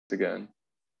again.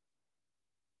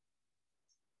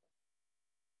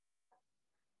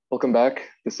 Welcome back.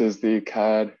 This is the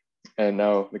CAD and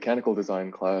now Mechanical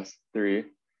Design Class 3,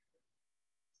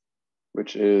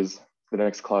 which is the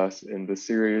next class in this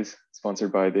series,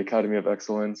 sponsored by the Academy of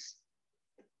Excellence.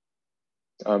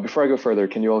 Before I go further,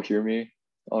 can you all hear me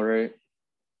all right?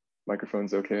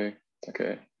 Microphone's okay?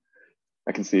 Okay.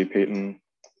 I can see Peyton,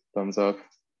 thumbs up.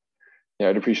 Yeah,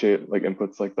 I'd appreciate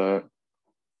inputs like that.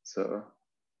 So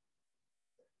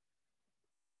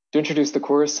to introduce the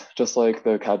course, just like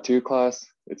the CAD 2 class,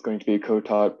 it's going to be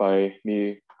co-taught by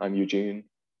me, I'm Eugene,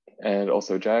 and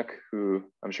also Jack, who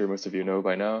I'm sure most of you know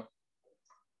by now.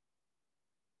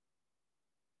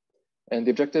 And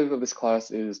the objective of this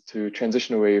class is to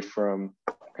transition away from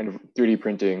kind of 3D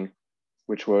printing,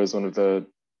 which was one of the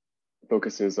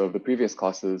focuses of the previous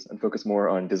classes, and focus more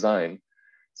on design.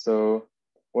 So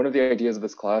one of the ideas of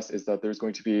this class is that there's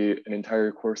going to be an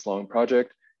entire course-long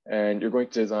project, and you're going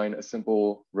to design a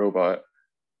simple robot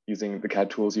using the CAD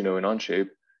tools you know in Onshape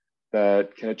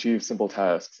that can achieve simple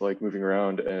tasks like moving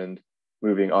around and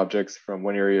moving objects from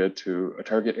one area to a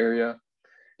target area.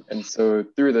 And so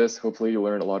through this, hopefully you'll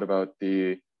learn a lot about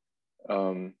the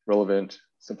relevant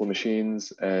simple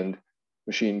machines and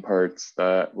machine parts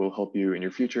that will help you in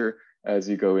your future as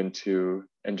you go into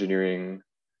engineering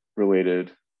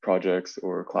related projects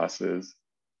or classes.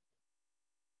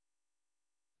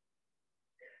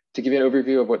 To give you an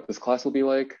overview of what this class will be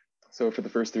like, so for the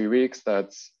first 3 weeks,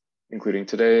 that's including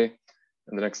today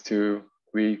and the next 2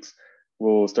 weeks,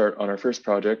 we'll start on our first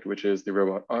project, which is the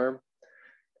robot arm.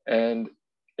 And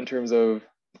in terms of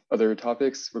other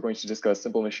topics, we're going to discuss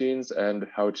simple machines and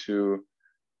how to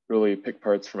really pick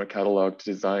parts from a catalog to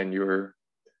design your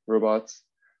robots,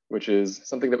 which is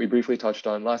something that we briefly touched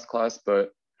on last class,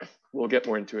 but we'll get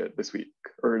more into it this week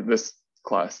or this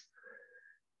class.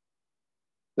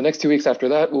 The next 2 weeks after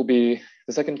that will be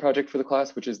the second project for the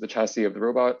class, which is the chassis of the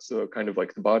robot, so kind of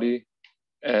like the body.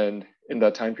 And in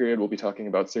that time period, we'll be talking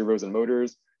about servos and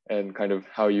motors and kind of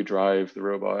how you drive the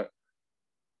robot.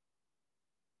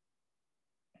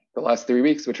 The last 3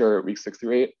 weeks, which are weeks 6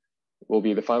 through 8, will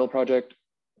be the final project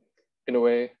in a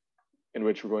way in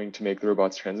which we're going to make the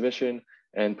robot's transmission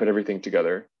and put everything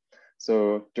together.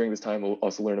 So during this time, we'll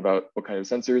also learn about what kind of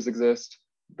sensors exist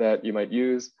that you might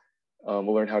use.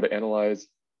 We'll learn how to analyze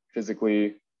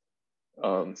physically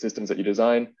systems that you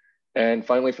design. And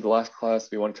finally, for the last class,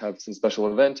 we wanted to have some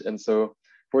special event. And so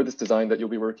for this design that you'll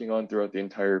be working on throughout the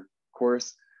entire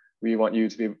course, we want you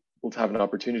to be able to have an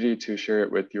opportunity to share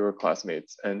it with your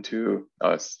classmates and to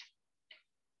us.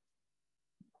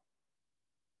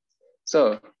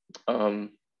 So,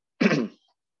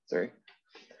 sorry.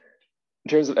 In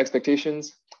terms of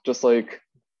expectations, just like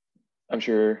I'm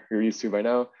sure you're used to by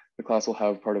now, the class will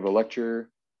have part of a lecture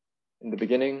in the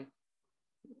beginning.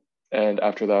 And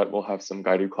after that, we'll have some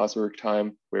guided classwork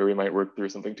time where we might work through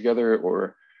something together,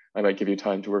 or I might give you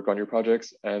time to work on your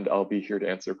projects, and I'll be here to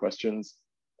answer questions.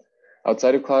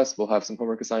 Outside of class, we'll have some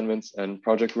homework assignments and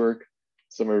project work,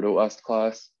 similar to last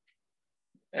class.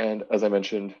 And as I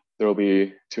mentioned, there will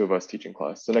be 2 of us teaching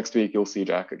class. So next week, you'll see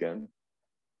Jack again.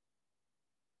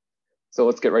 So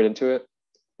let's get right into it.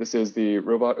 This is the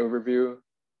robot overview.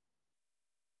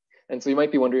 And so you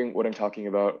might be wondering what I'm talking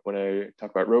about when I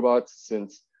talk about robots,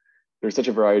 since there's such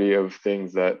a variety of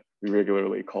things that we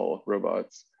regularly call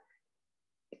robots.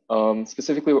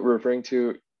 Specifically, what we're referring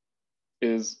to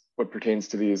is what pertains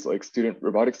to these student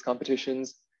robotics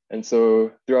competitions. And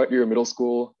so throughout your middle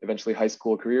school, eventually high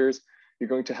school careers, you're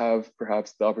going to have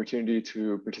perhaps the opportunity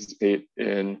to participate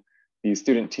in these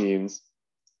student teams.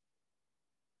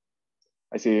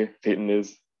 I see Peyton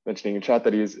is mentioning in chat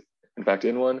that he's in fact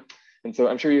in one. And so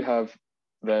I'm sure you have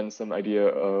then some idea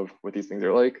of what these things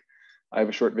are like. I have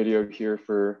a short video here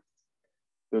for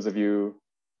those of you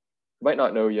who might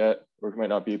not know yet, or who might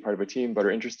not be part of a team, but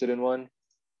are interested in one.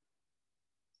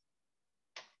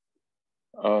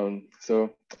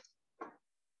 So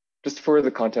just for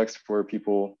the context for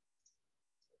people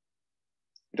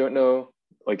who don't know,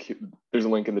 there's a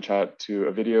link in the chat to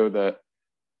a video that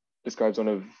describes one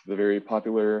of the very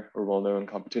popular or well-known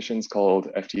competitions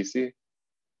called FTC.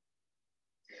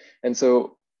 And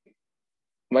so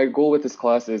my goal with this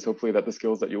class is hopefully that the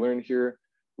skills that you learn here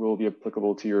will be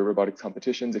applicable to your robotics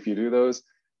competitions if you do those.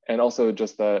 And also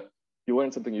just that you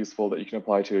learn something useful that you can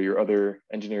apply to your other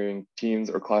engineering teams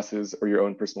or classes or your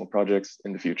own personal projects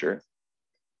in the future.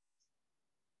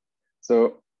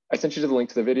 So I sent you to the link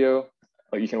to the video.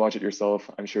 You can watch it yourself.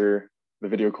 I'm sure the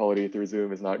video quality through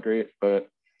Zoom is not great, but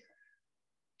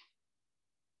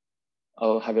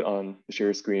I'll have it on the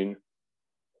share screen.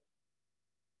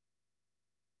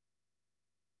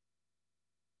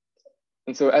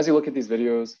 And so as you look at these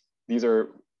videos, these are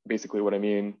basically what I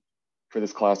mean for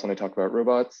this class when I talk about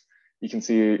robots. You can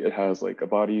see it has like a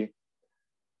body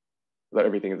that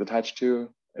everything is attached to.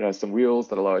 It has some wheels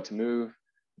that allow it to move.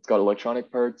 It's got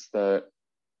electronic parts that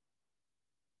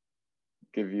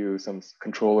give you some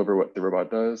control over what the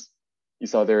robot does. You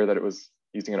saw there that it was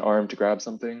using an arm to grab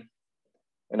something,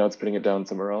 and now it's putting it down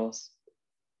somewhere else.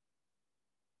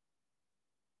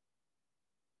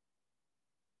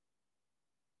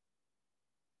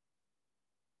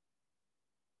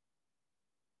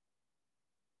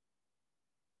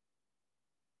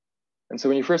 And so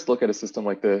when you first look at a system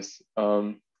like this,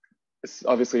 it's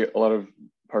obviously a lot of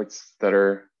parts that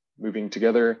are moving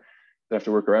together that have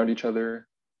to work around each other.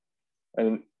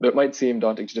 And that might seem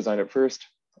daunting to design at first.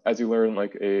 As you learn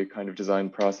like a kind of design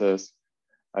process,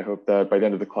 I hope that by the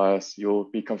end of the class, you'll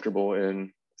be comfortable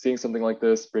in seeing something like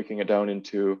this, breaking it down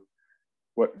into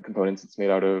what components it's made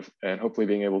out of, and hopefully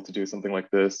being able to do something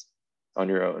like this on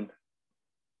your own.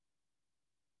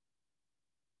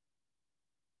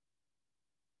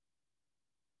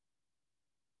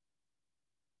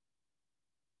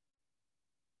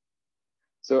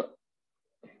 So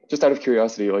just out of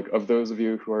curiosity, like of those of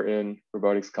you who are in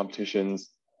robotics competitions,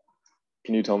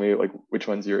 can you tell me like which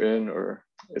ones you're in, or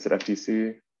is it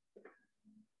FTC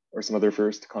or some other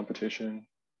first competition?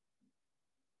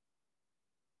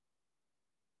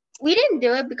 We didn't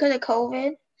do it because of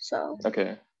COVID, so.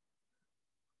 Okay.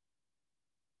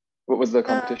 What was the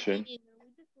competition? We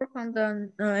just worked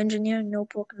on the engineering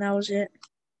notebook, and that was it.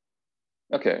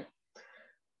 Okay.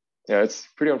 Yeah, it's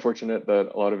pretty unfortunate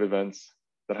that a lot of events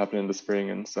that happened in the spring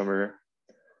and summer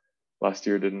last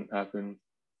year didn't happen.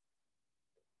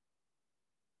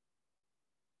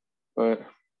 But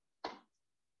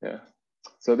yeah,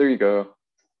 so there you go.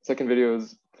 Second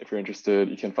videos, if you're interested,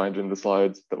 you can find in the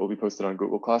slides that will be posted on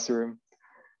Google Classroom.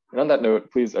 And on that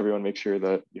note, please everyone make sure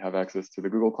that you have access to the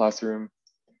Google Classroom,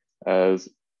 as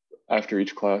after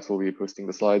each class, we'll be posting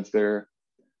the slides there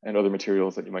and other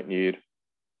materials that you might need.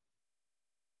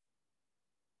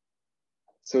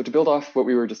 So to build off what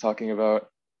we were just talking about,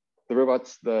 the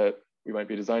robots that we might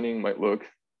be designing might look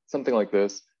something like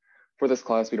this. For this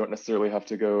class, we don't necessarily have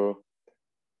to go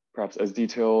perhaps as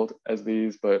detailed as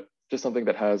these, but just something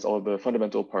that has all of the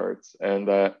fundamental parts, and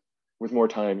that with more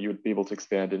time, you would be able to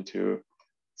expand into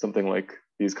something like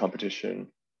these competition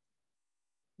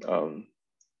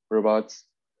robots.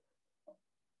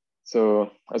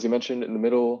 So as you mentioned, in the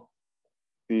middle,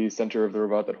 the center of the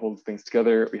robot that holds things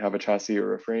together, we have a chassis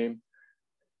or a frame.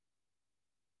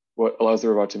 What allows the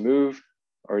robot to move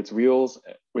are its wheels,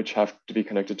 which have to be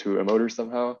connected to a motor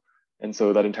somehow. And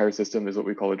so that entire system is what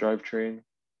we call a drivetrain.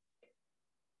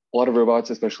 A lot of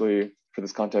robots, especially for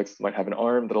this context, might have an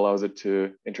arm that allows it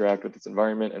to interact with its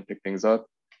environment and pick things up.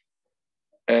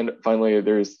 And finally,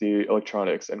 there's the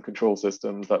electronics and control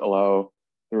systems that allow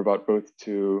the robot both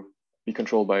to be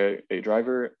controlled by a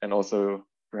driver and also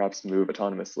perhaps move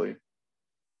autonomously.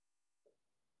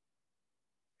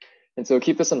 And so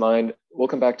keep this in mind. We'll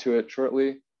come back to it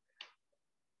shortly,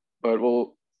 but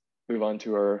we'll move on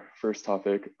to our first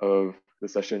topic of the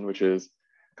session, which is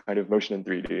kind of motion in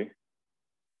 3D.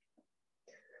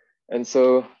 And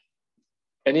so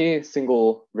any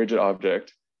single rigid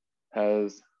object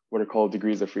has what are called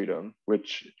degrees of freedom,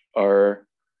 which are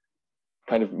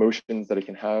kind of motions that it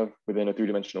can have within a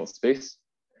three-dimensional space.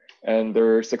 And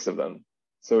there are 6 of them.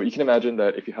 So you can imagine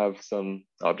that if you have some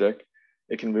object,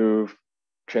 it can move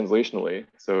translationally.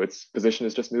 So its position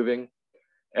is just moving.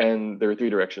 And there are 3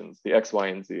 directions, the X, Y,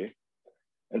 and Z.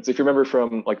 And so if you remember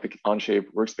from like the Onshape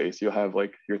workspace, you'll have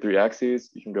like your 3 axes.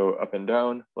 You can go up and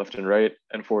down, left and right,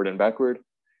 and forward and backward.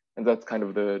 And that's kind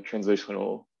of the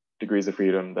translational degrees of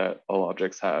freedom that all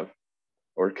objects have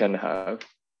or can have.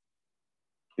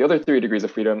 The other 3 degrees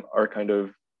of freedom are kind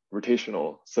of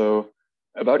rotational. So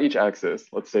about each axis,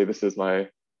 let's say this is my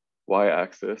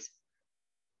y-axis,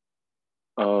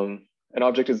 an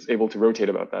object is able to rotate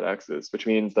about that axis, which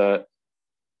means that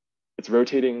it's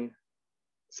rotating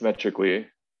symmetrically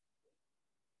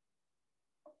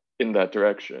in that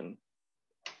direction.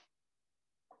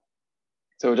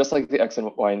 So just like the X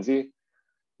and Y and Z,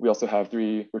 we also have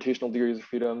 3 rotational degrees of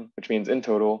freedom, which means in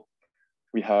total,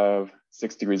 we have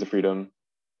 6 degrees of freedom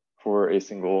for a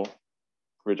single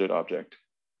rigid object.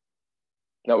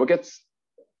 Now, what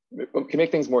can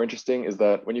make things more interesting is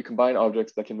that when you combine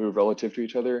objects that can move relative to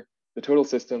each other, the total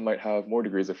system might have more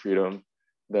degrees of freedom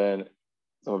than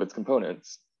some of its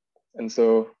components. And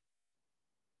so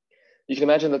you can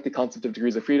imagine that the concept of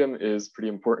degrees of freedom is pretty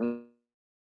important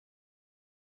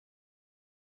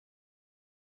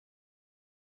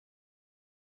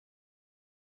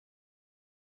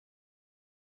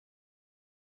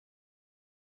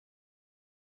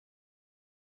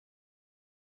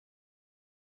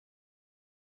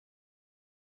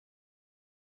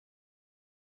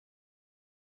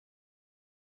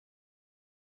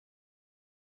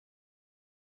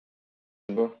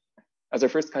As our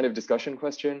first kind of discussion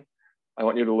question, I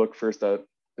want you to look first at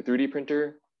the 3D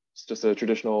printer. It's just a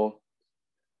traditional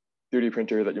 3D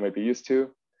printer that you might be used to.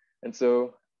 And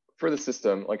so for the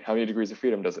system, like how many degrees of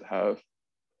freedom does it have?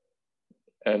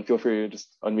 And feel free to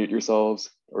just unmute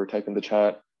yourselves or type in the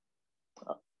chat.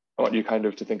 I want you kind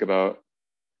of to think about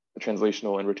the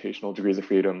translational and rotational degrees of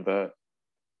freedom that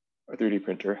a 3D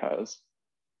printer has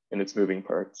in its moving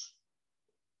parts.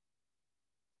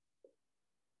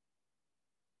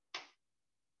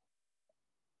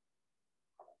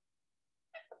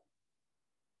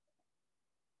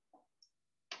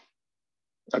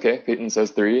 Okay, Peyton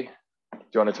says 3. Do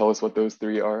you want to tell us what those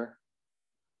 3 are?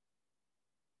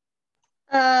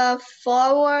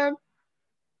 Forward,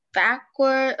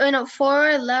 backward, no,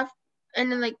 forward, left,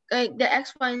 and then like the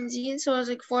X, Y, and Z. So it's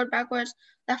like forward, backwards,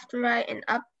 left, right, and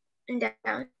up and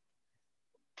down.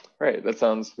 Right, that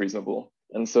sounds reasonable.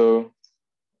 And so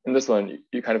in this one,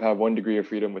 you kind of have 1 degree of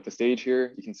freedom with the stage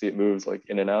here. You can see it moves like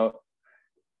in and out.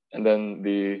 And then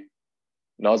the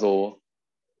nozzle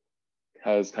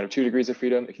has kind of 2 degrees of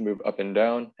freedom. It can move up and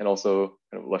down and also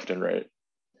kind of left and right.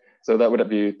 So that would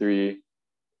be 3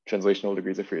 translational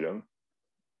degrees of freedom.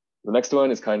 The next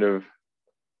one is kind of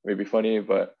maybe funny,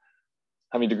 but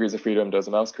how many degrees of freedom does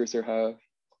a mouse cursor have?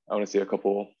 I want to see a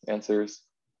couple answers.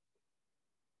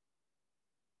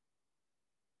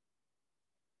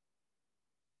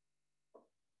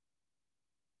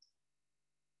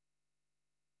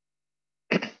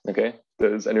 Okay,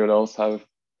 does anyone else have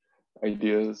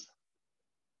ideas?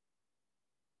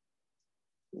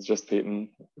 It's just Peyton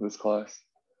this class.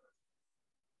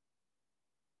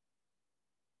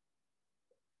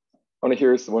 I want to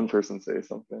hear one person say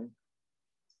something.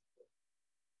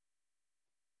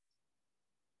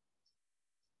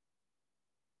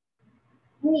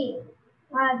 Wait,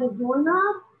 the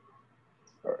doorknob?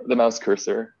 The mouse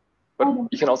cursor, but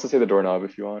you can also say the doorknob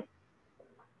if you want.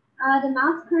 The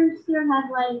mouse cursor has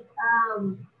like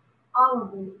all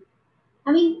of them.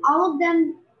 I mean, all of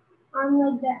them on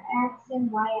like the X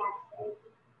and Y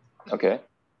axis. Okay.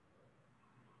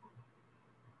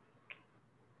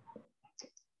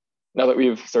 Now that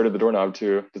we've started the doorknob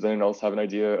too, does anyone else have an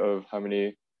idea of how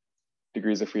many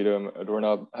degrees of freedom a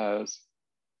doorknob has?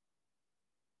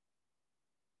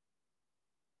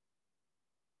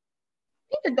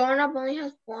 I think the doorknob only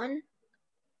has 1.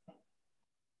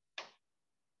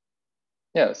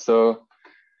 Yeah, so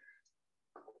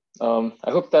I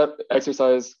hope that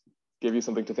exercise gave you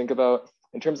something to think about.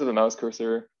 In terms of the mouse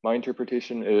cursor, my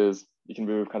interpretation is you can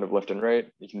move kind of left and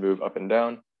right, you can move up and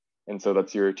down. And so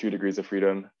that's your 2 degrees of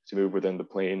freedom to move within the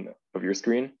plane of your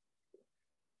screen.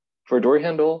 For a door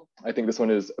handle, I think this one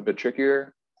is a bit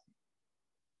trickier.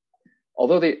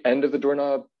 Although the end of the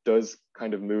doorknob does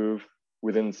kind of move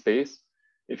within space,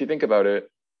 if you think about it,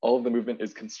 all of the movement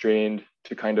is constrained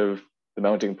to kind of the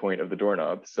mounting point of the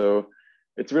doorknob. So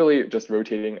it's really just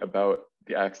rotating about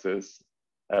the axis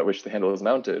at which the handle is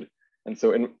mounted. And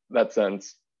so in that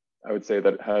sense, I would say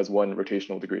that it has 1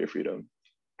 rotational degree of freedom.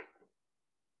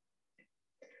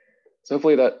 So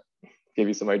hopefully that gave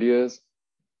you some ideas.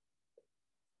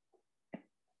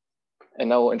 And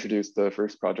now we'll introduce the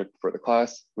first project for the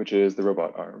class, which is the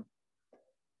robot arm.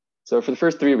 So for the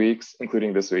first 3 weeks,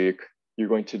 including this week, you're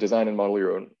going to design and model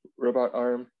your own robot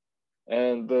arm.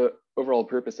 And the overall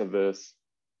purpose of this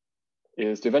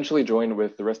is to eventually join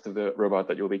with the rest of the robot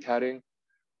that you'll be CADing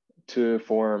to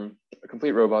form a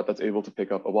complete robot that's able to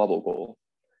pick up a wobble goal.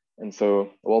 And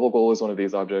so a wobble goal is one of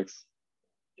these objects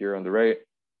here on the right.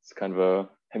 It's kind of a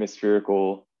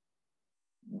hemispherical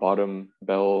bottom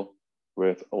bell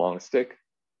with a long stick.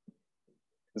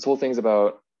 This whole thing's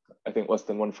about, I think, less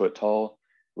than 1 foot tall,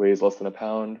 weighs less than a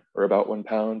pound or about 1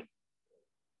 pound.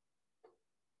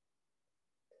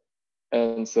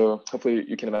 And so hopefully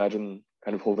you can imagine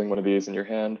kind of holding one of these in your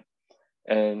hand,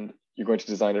 and you're going to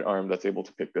design an arm that's able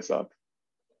to pick this up.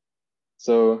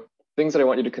 So things that I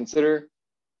want you to consider,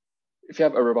 if you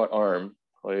have a robot arm,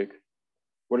 like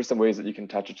what are some ways that you can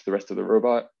attach it to the rest of the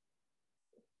robot?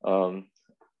 I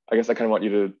guess I kind of want you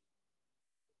to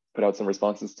put out some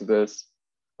responses to this.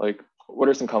 Like, what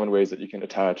are some common ways that you can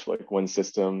attach like one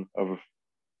system of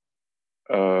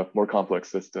a more complex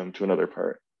system to another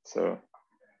part? So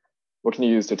what can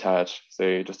you use to attach,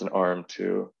 say, just an arm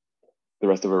to the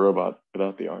rest of a robot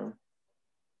without the arm?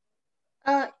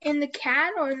 In the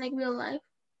CAD or in like real life?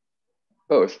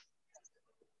 Both.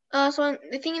 So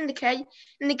the thing in the CAD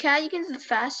you can use the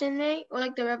fasten mate or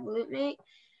like the revolute mate.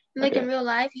 And like in real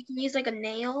life, you can use like a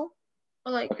nail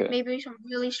or like maybe some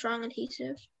really strong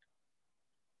adhesive.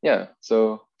 Yeah,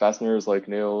 so fasteners like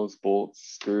nails, bolts,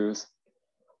 screws,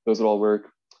 those would all work,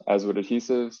 as would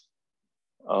adhesives.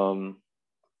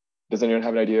 does anyone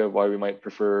have an idea of why we might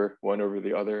prefer one over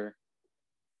the other?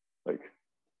 Like,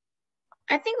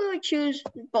 I think we would choose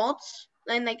bolts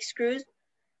and like screws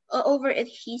over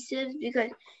adhesives,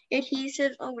 because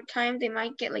adhesives over time they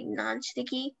might get like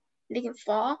non-sticky, they can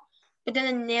fall. But then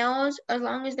the nails, as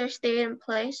long as they're staying in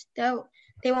place, they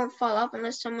won't fall off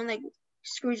unless someone like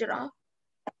screws it off.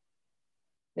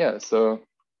 Yeah, so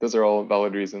those are all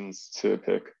valid reasons to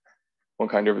pick one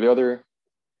kind over the other.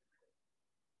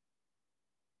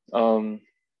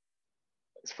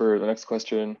 As for the next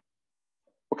question,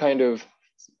 what kind of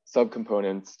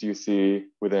subcomponents do you see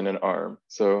within an arm?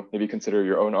 So maybe consider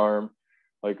your own arm.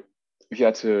 Like if you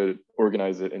had to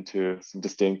organize it into some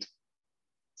distinct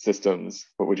systems,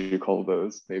 what would you call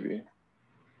those maybe?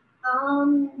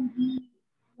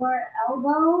 Your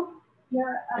elbow,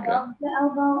 your above the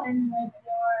elbow, and like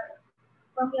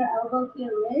from your elbow to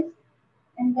your wrist,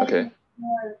 and then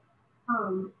your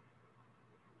palm.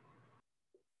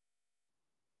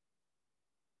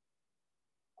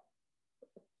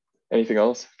 Anything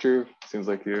else, Drew? Seems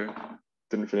like you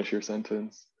didn't finish your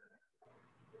sentence.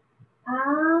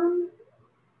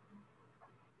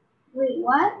 Wait,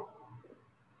 what?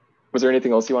 Was there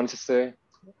anything else you wanted to say?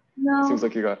 No. It seems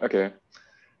like you got, okay.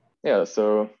 Yeah,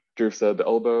 so Drew said the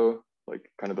elbow,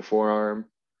 like kind of the forearm.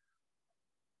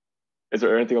 Is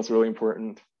there anything else really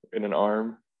important in an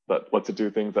arm that lets it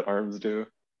do things that arms do?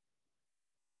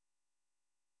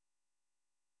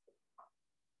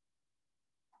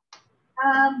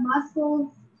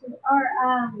 Muscles or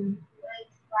like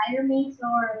spider mates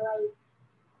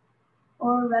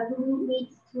or revolute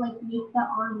mates to like make the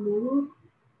arm move.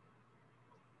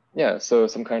 Yeah, so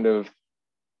some kind of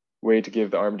way to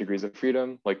give the arm degrees of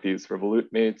freedom, like these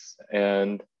revolute mates,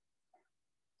 and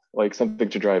like something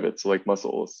to drive it, so like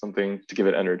muscles, something to give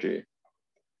it energy.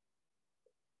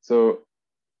 So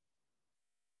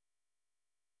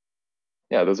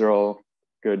yeah, those are all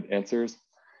good answers.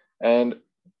 And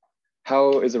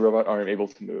how is a robot arm able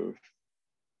to move?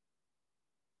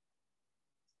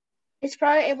 It's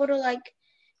probably able to like,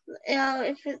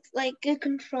 if it's like a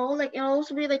control, like it'll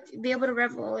also be like be able to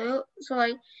revolute. So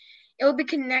like it will be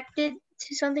connected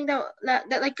to something that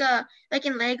like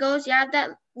in Legos, you have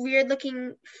that weird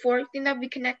looking fork thing that will be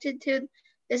connected to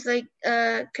this like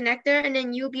connector, and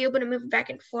then you'll be able to move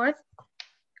back and forth,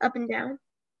 up and down.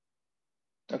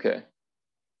 Okay.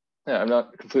 Yeah, I'm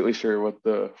not completely sure what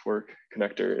the fork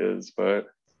connector is, but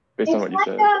based on what you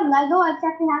said. It's like a Lego,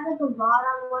 except it has like a rod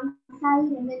on one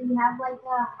side, and then you have like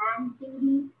a hand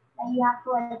thingy that you have to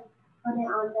like put it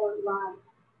on the rod.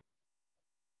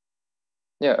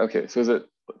 Yeah, okay. So is it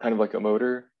kind of like a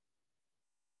motor?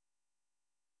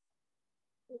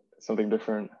 Something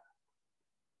different?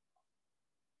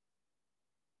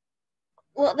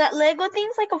 Well, that Lego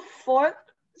thing's like a fork.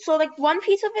 So like one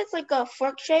piece of it's like a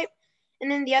fork shape, and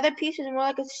then the other piece is more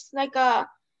like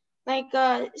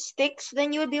a sticks.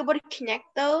 Then you would be able to connect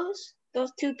those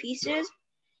two pieces,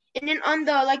 and then on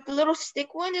the like the little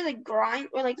stick one, there's like grind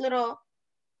or like little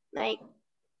like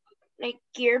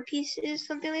gear pieces,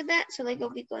 something like that. So like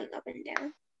it'll be going up and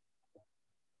down.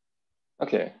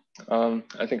 Okay,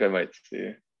 I think I might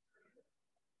see.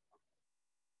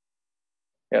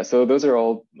 Yeah, so those are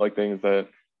all like things that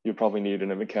you probably need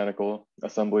in a mechanical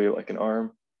assembly, like an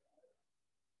arm.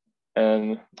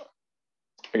 And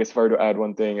I guess if I were to add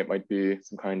one thing, it might be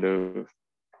some kind of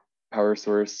power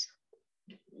source.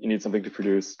 You need something to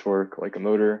produce torque like a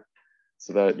motor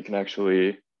so that you can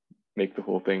actually make the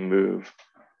whole thing move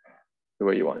the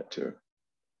way you want it to.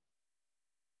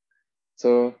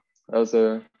 So that was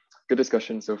a good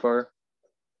discussion so far.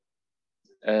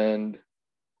 And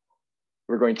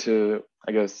we're going to,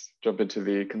 I guess, jump into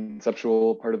the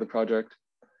conceptual part of the project.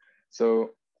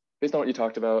 So based on what you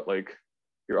talked about, like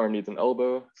your arm needs an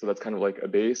elbow, so that's kind of like a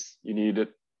base. You need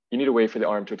a way for the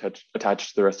arm to attach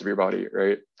to the rest of your body,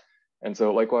 right? And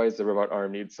so likewise, the robot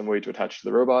arm needs some way to attach to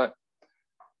the robot.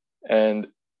 And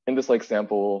in this like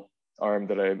sample arm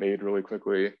that I made really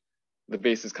quickly, the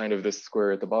base is kind of this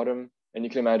square at the bottom. And you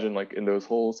can imagine like in those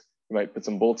holes, you might put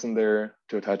some bolts in there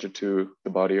to attach it to the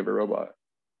body of a robot.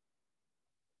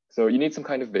 So you need some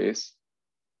kind of base.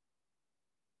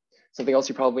 Something else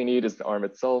you probably need is the arm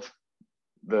itself,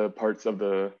 the parts of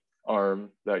the arm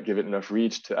that give it enough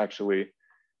reach to actually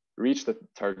reach the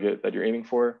target that you're aiming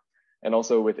for. And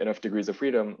also with enough degrees of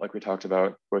freedom, like we talked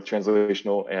about, both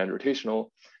translational and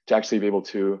rotational, to actually be able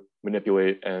to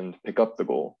manipulate and pick up the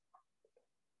goal.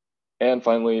 And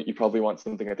finally, you probably want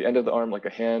something at the end of the arm, like a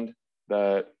hand,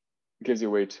 that gives you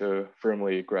a way to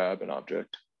firmly grab an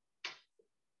object.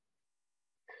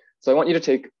 So I want you to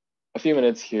take a few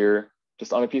minutes here,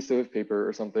 just on a piece of paper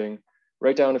or something,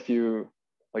 write down a few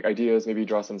like ideas, maybe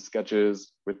draw some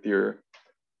sketches with your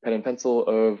pen and pencil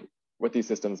of what these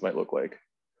systems might look like.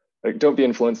 Like, don't be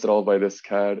influenced at all by this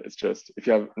CAD. It's just, if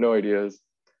you have no ideas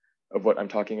of what I'm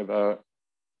talking about,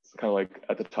 it's kind of like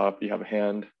at the top, you have a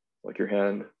hand, like your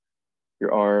hand,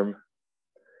 your arm.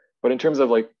 But in terms of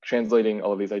like translating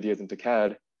all of these ideas into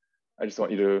CAD, I just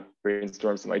want you to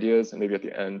brainstorm some ideas, and maybe at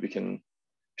the end we can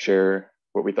share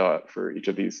what we thought for each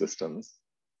of these systems.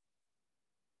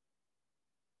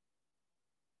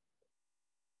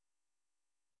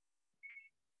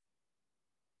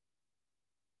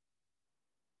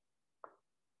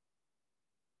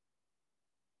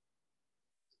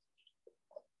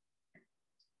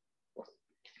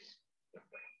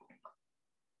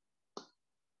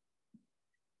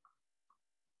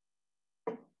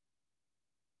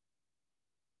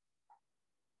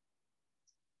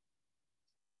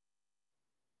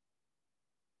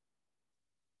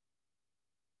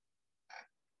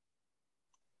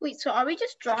 Wait, so are we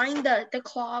just drawing the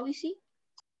claw we see?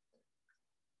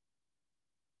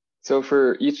 So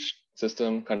for each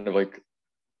system, kind of like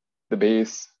the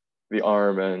base, the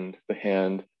arm, and the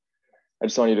hand, I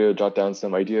just want you to jot down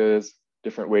some ideas,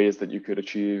 different ways that you could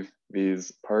achieve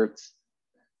these parts,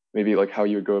 maybe like how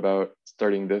you would go about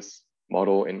starting this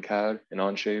model in CAD and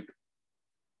Onshape.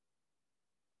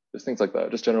 Just things like that,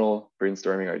 just general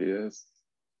brainstorming ideas.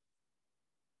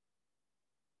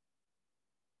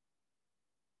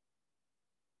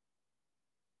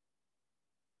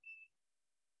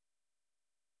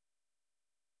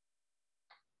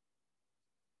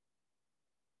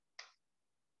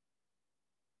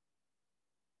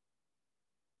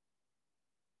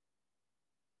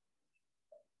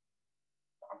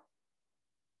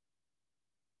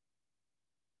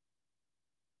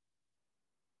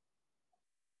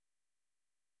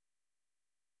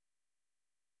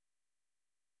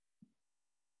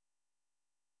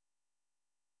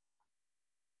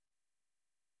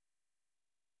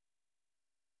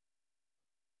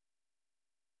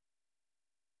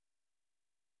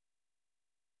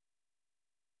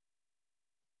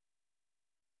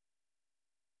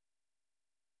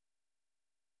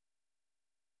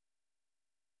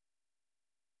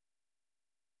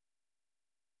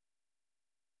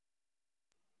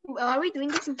 Are we doing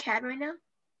this in CAD right now?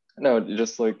 No,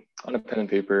 just like on a pen and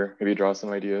paper, maybe draw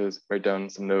some ideas, write down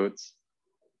some notes.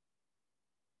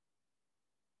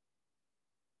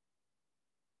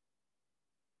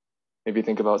 Maybe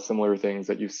think about similar things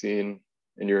that you've seen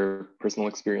in your personal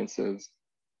experiences.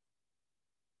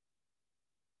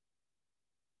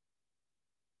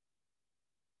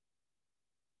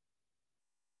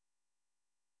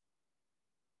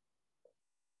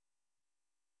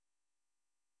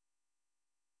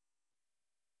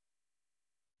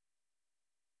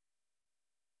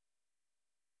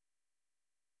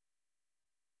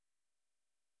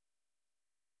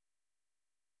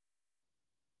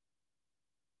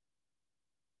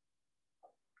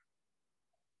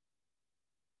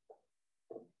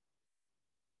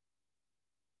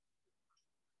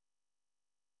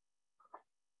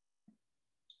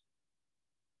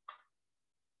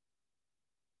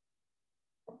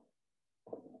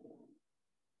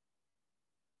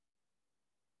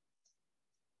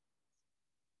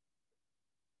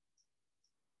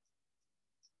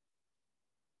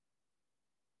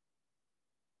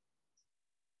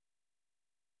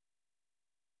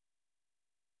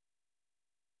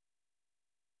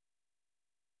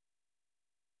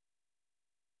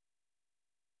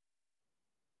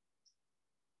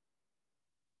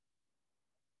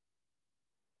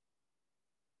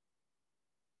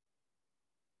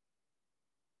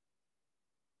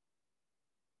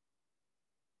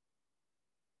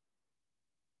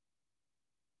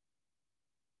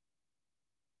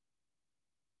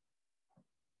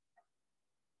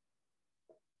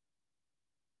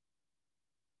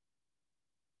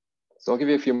 So I'll give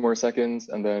you a few more seconds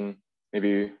and then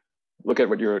maybe look at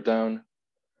what you wrote down,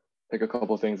 pick a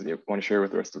couple of things that you want to share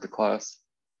with the rest of the class.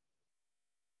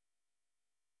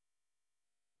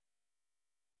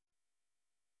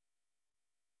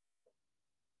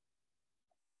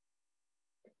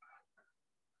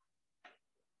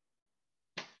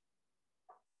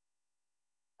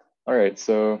 All right,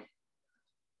 so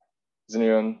does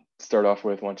anyone start off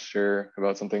with want to share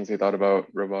about some things they thought about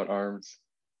robot arms?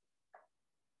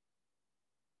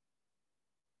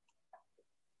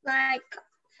 Like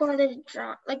for the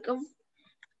draw,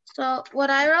 so what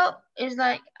I wrote is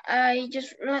like I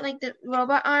just wrote like the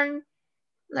robot arm.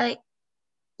 Like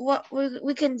what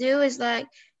we can do is like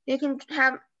we can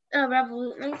have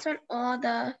revolute links on all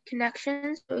the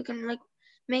connections, so we can like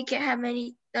make it have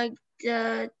many like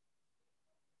the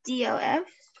DLF.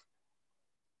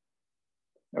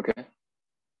 Okay.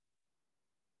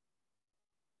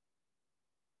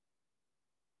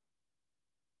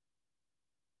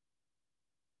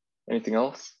 Anything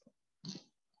else?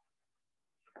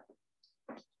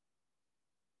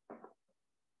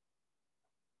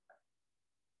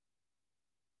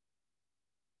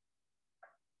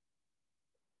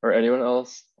 Or anyone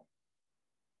else?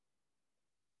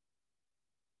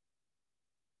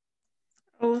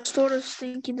 I was sort of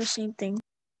thinking the same thing.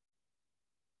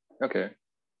 Okay.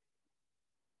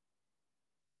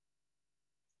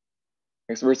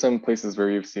 I guess, where are some places where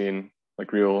you've seen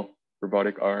like real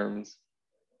robotic arms?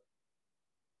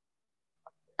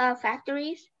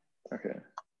 Factories. Okay.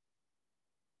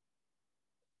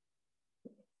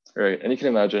 Right, and you can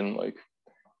imagine, like,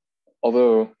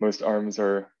 although most arms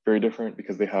are very different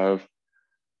because they have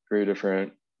very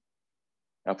different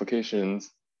applications,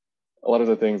 a lot of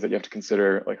the things that you have to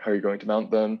consider, like how you're going to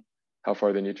mount them, how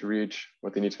far they need to reach,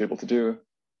 what they need to be able to do,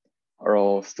 are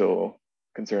all still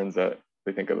concerns that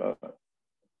they think about.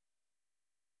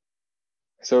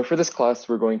 So for this class,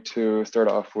 we're going to start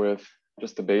off with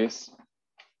just the base.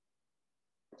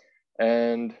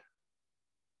 And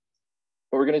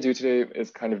what we're going to do today is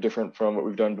kind of different from what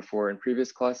we've done before in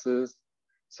previous classes.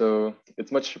 So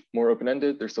it's much more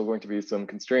open-ended. There's still going to be some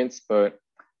constraints, but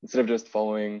instead of just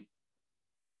following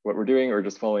what we're doing or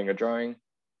just following a drawing,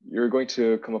 you're going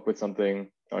to come up with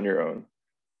something on your own.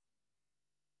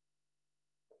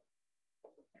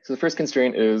 So the first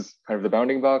constraint is kind of the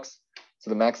bounding box. So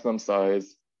the maximum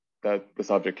size that this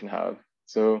object can have.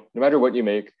 So no matter what you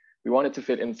make, we want it to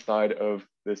fit inside of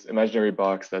this imaginary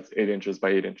box that's 8 inches by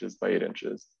 8 inches by 8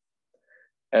 inches.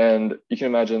 And you can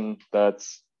imagine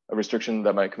that's a restriction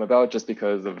that might come about just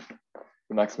because of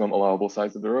the maximum allowable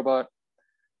size of the robot.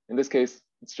 In this case,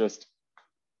 it's just,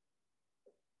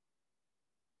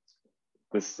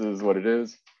 this is what it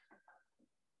is.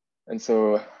 And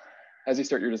so as you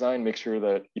start your design, make sure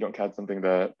that you don't CAD something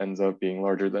that ends up being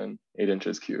larger than 8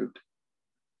 inches cubed.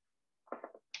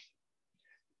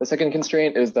 The second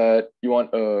constraint is that you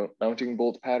want a mounting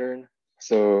bolt pattern.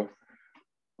 So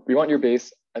we want your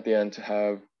base at the end to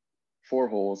have 4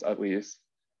 holes at least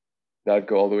that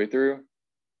go all the way through,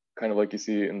 kind of like you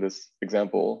see in this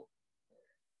example.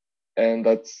 And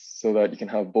that's so that you can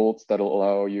have bolts that'll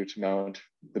allow you to mount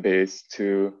the base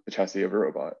to the chassis of a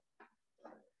robot.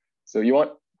 So you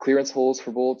want clearance holes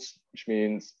for bolts, which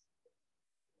means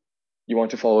you want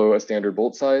to follow a standard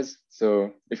bolt size.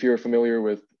 So if you're familiar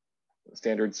with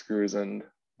standard screws and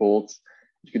bolts,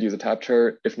 you could use a tap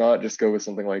chart. If not, just go with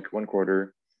something like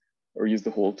 1/4 or use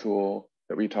the hole tool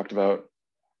that we talked about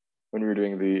when we were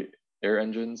doing the air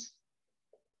engines.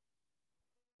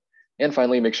 And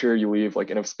finally, make sure you leave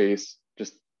like enough space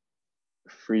just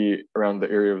free around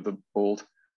the area of the bolt,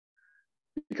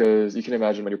 because you can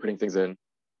imagine when you're putting things in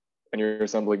and you're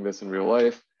assembling this in real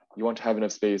life, you want to have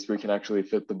enough space where you can actually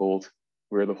fit the bolt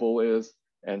where the hole is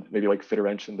and maybe like fit a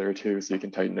wrench in there too, so you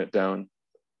can tighten it down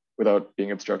without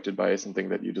being obstructed by something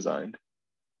that you designed.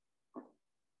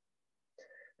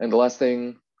 And the last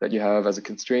thing that you have as a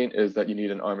constraint is that you need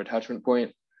an arm attachment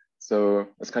point. So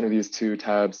it's kind of these 2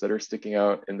 tabs that are sticking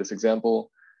out in this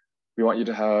example. We want you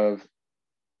to have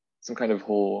some kind of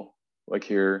hole like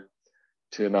here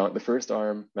to mount the first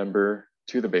arm member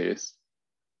to the base.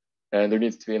 And there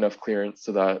needs to be enough clearance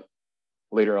so that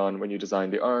later on when you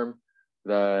design the arm,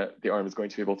 that the arm is going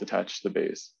to be able to attach to the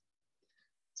base.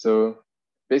 So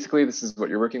basically this is what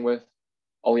you're working with.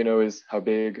 All you know is how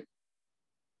big,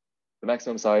 the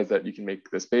maximum size that you can make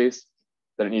this base,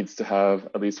 that it needs to have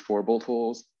at least 4 bolt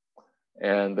holes,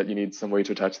 and that you need some way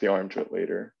to attach the arm to it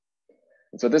later.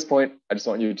 And so at this point, I just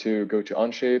want you to go to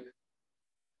Onshape,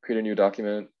 create a new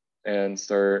document, and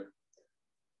start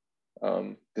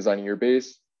designing your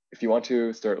base. If you want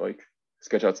to start like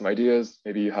sketch out some ideas,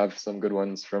 maybe you have some good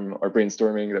ones from our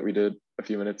brainstorming that we did a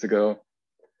few minutes ago.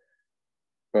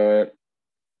 But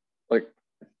like,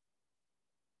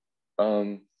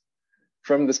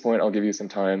 from this point, I'll give you some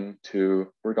time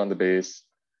to work on the base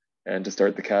and to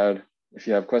start the CAD. If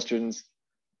you have questions,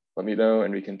 let me know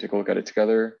and we can take a look at it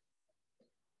together.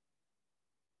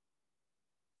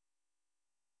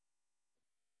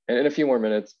 And in a few more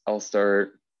minutes, I'll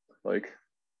start like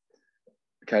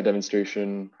a CAD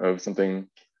demonstration of something,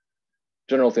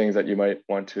 general things that you might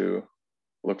want to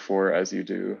look for as you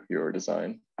do your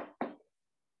design.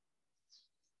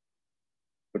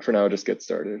 But for now, just get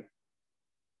started.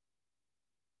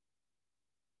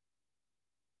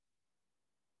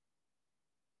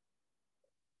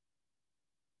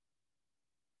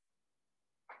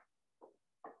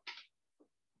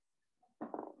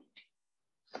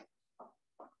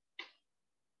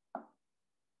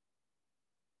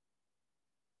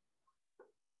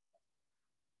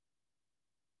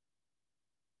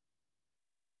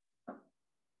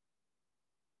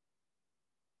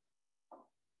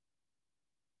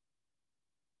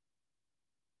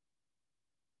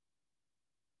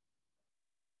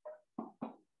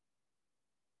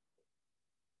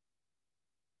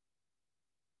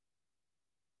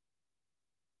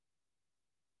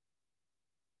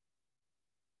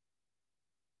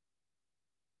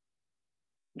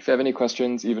 If you have any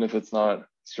questions, even if it's not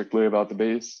strictly about the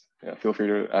base, yeah, feel free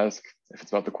to ask if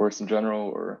it's about the course in general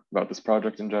or about this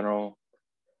project in general,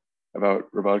 about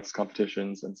robotics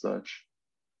competitions and such,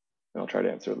 and I'll try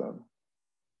to answer them.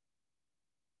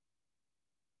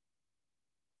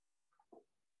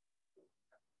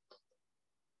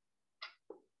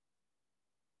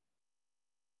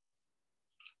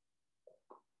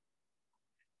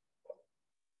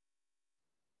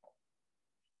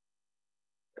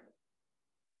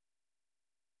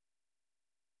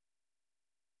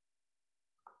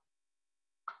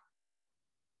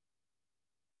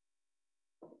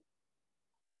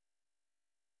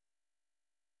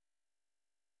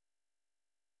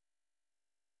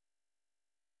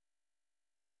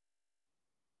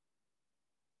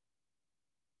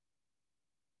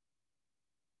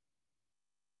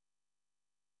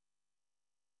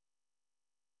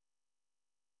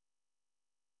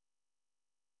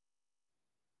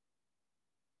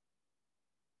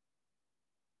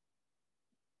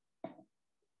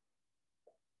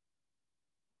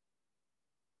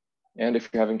 And if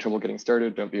you're having trouble getting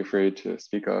started, don't be afraid to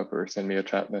speak up or send me a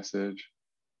chat message.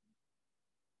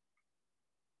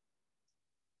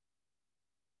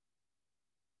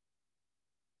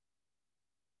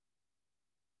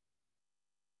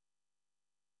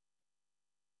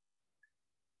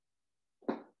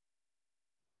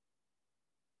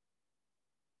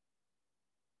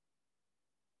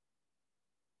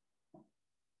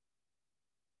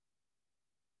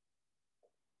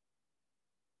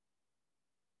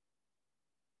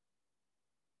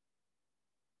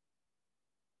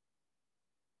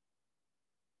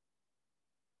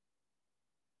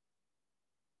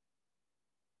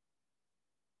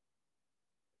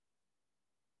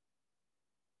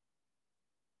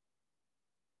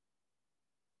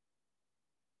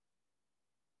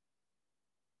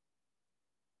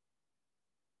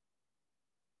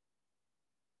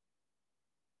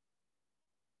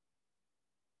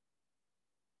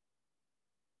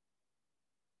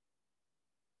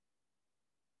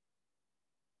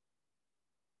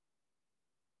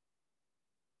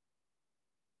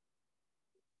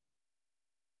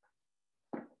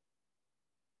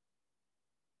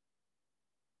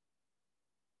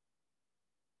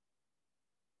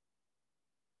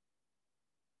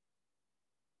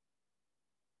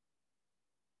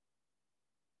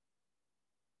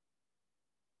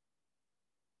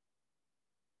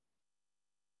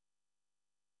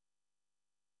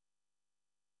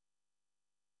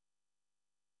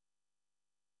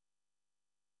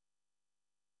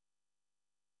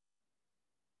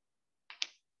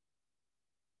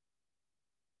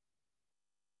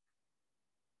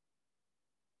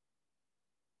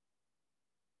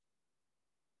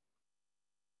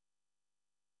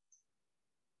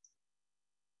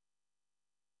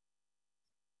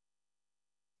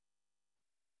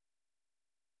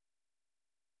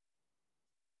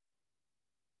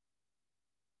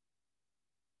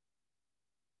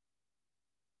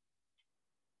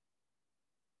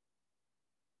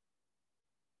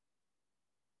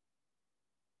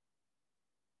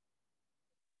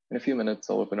 In a few minutes,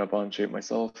 I'll open up Onshape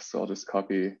myself, so I'll just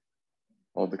copy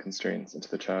all the constraints into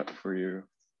the chat for you,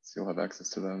 so you'll have access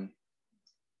to them.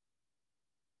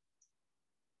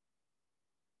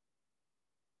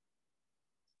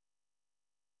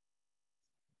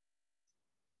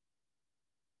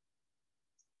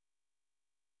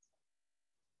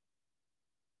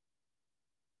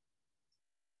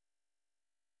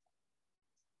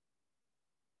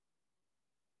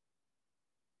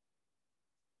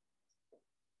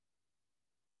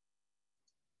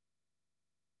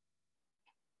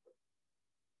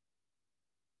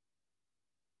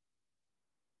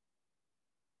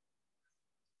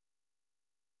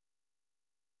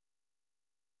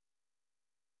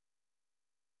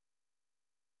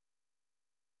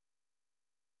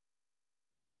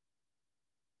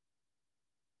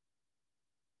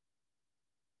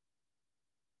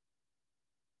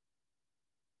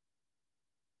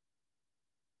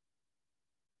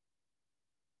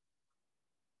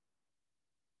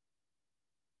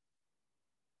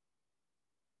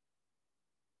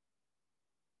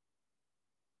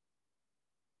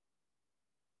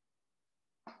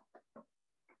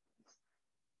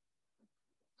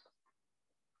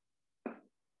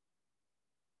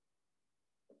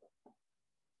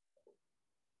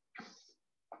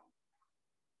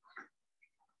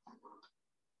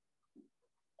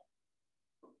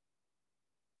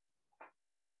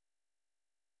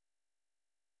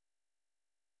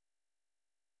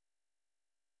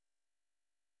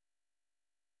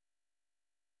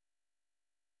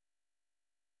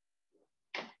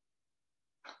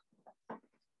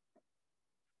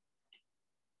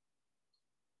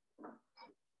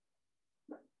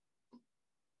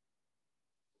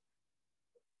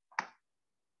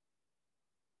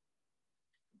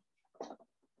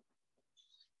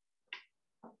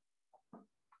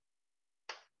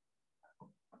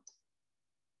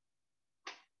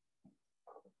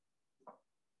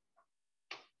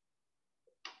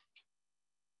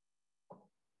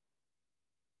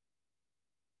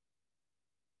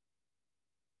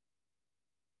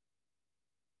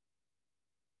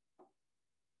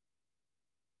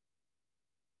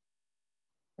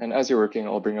 And as you're working,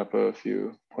 I'll bring up a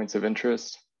few points of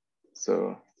interest.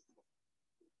 So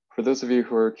for those of you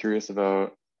who are curious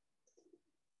about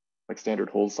like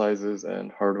standard hole sizes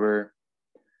and hardware,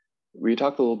 we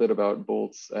talked a little bit about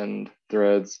bolts and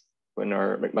threads in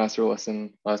our McMaster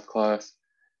lesson last class.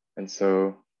 And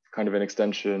so kind of an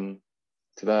extension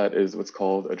to that is what's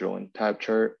called a drill and tab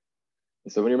chart.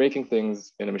 And so when you're making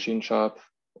things in a machine shop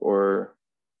or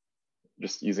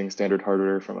just using standard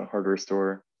hardware from a hardware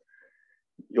store,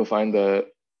 you'll find that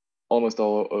almost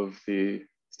all of the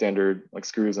standard like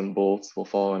screws and bolts will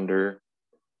fall under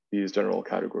these general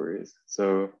categories.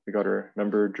 So we got our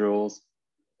numbered drills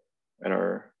and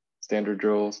our standard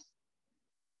drills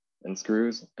and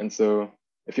screws. And so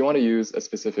if you want to use a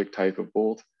specific type of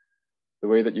bolt, the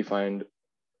way that you find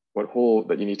what hole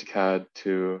that you need to CAD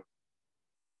to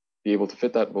be able to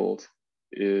fit that bolt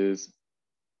is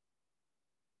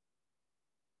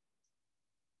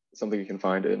something you can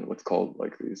find in what's called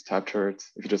like these tab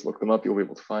charts. If you just look them up, you'll be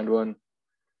able to find one.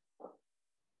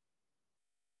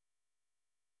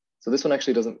 So this one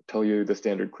actually doesn't tell you the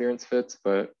standard clearance fits,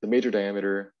 but the major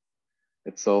diameter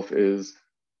itself is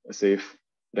a safe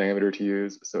diameter to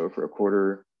use. So for a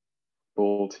quarter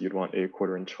bolt, you'd want a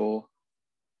 1/4 inch hole.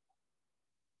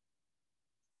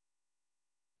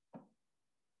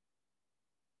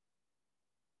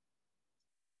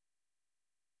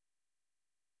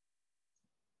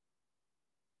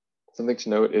 Something to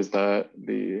note is that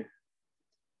the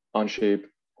Onshape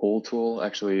hole tool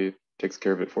actually takes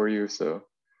care of it for you. So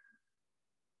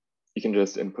you can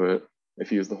just input,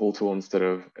 if you use the hole tool instead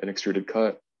of an extruded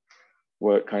cut,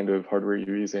 what kind of hardware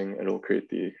you're using, and it'll create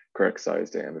the correct size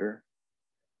diameter.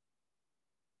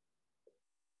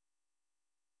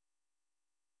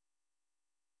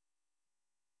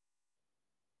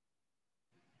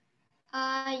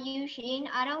 Eugene,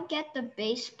 I don't get the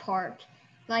base part.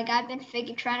 Like I've been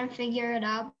trying to figure it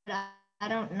out, but I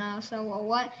don't know. So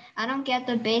what? I don't get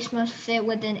the base must fit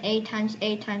within 8 times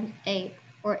 8 times 8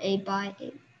 or 8 by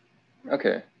 8.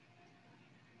 Okay.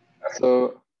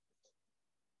 So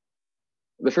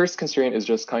the first constraint is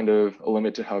just kind of a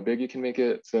limit to how big you can make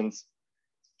it, since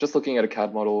just looking at a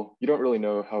CAD model, you don't really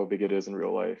know how big it is in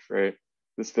real life, right?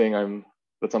 This thing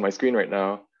that's on my screen right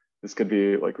now, this could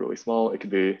be like really small, it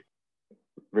could be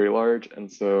very large.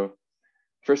 And so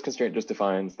first constraint just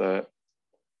defines that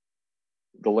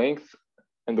the length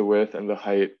and the width and the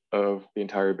height of the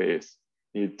entire base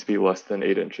need to be less than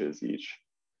 8 inches each.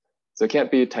 So it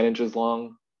can't be 10 inches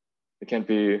long. It can't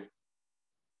be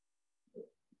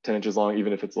 10 inches long,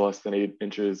 even if it's less than 8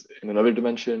 inches in another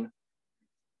dimension.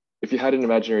 If you had an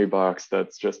imaginary box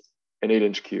that's just an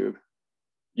 8-inch cube,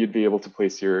 you'd be able to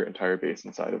place your entire base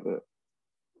inside of it.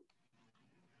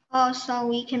 Oh, so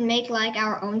we can make like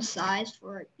our own size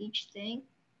for each thing?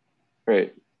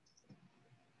 Right.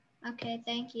 Okay,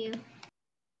 thank you.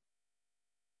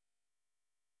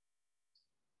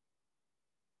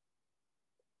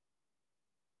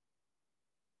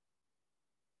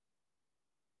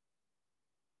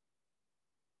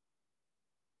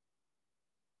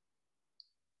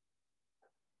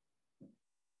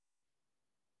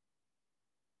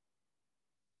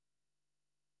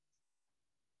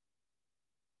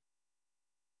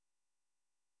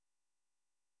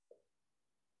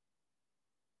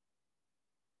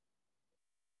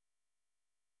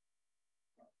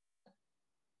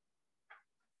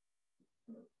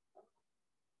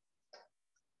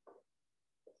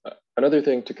 Another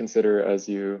thing to consider as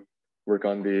you work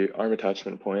on the arm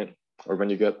attachment point, or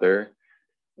when you get there,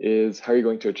 is how you're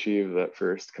going to achieve that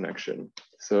first connection.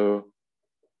 So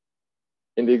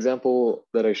in the example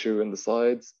that I show in the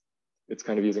slides, it's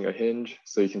kind of using a hinge.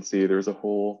 So you can see there's a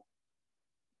hole,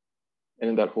 and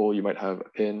in that hole, you might have a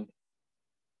pin.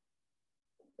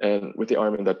 And with the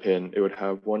arm in that pin, it would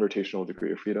have one rotational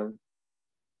degree of freedom.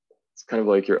 It's kind of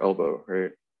like your elbow,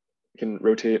 right? You can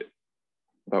rotate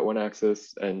about one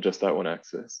axis and just that one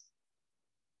axis.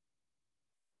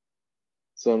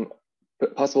 Some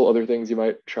possible other things you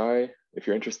might try, if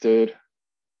you're interested,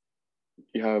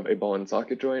 you have a ball and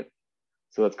socket joint.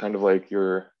 So that's kind of like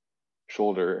your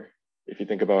shoulder. If you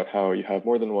think about how you have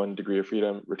more than one degree of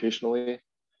freedom rotationally,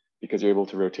 because you're able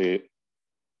to rotate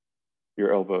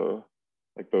your elbow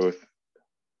like both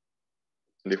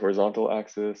in the horizontal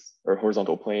axis or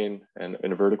horizontal plane and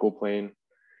in a vertical plane.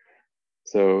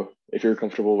 So if you're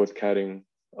comfortable with CADing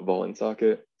a ball and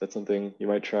socket, that's something you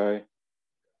might try.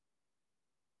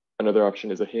 Another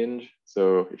option is a hinge.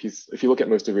 So if you look at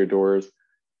most of your doors,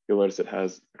 you'll notice it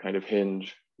has a kind of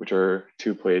hinge, which are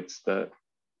two plates that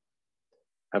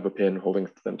have a pin holding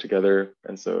them together.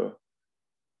 And so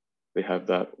they have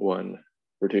that one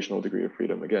rotational degree of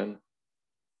freedom again.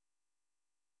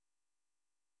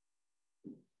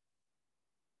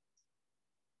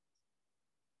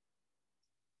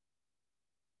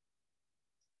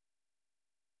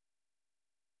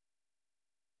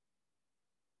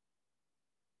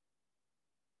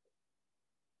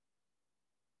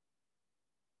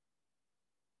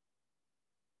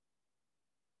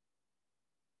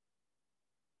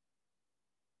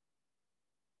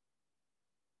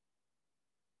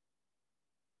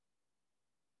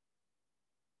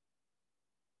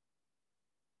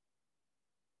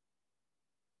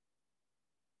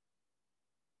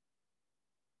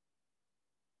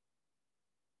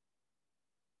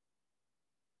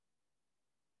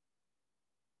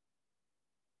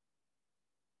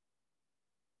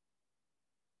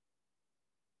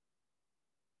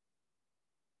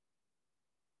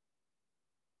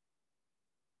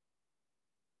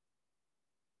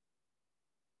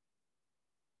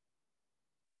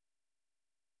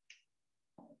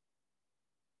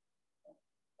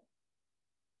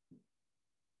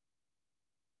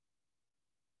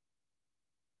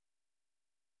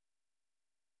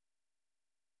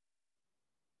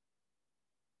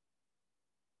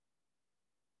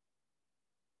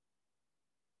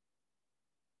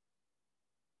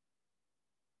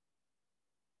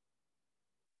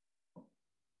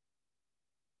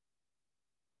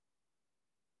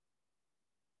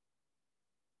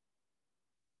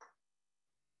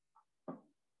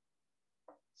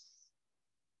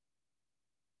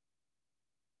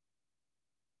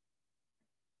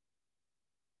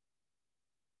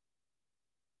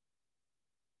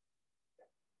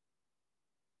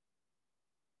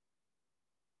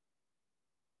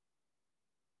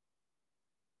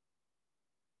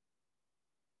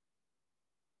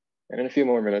 And in a few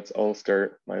more minutes, I'll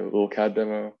start my little CAD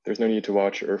demo. There's no need to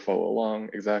watch or follow along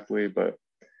exactly, but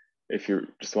if you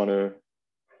just want to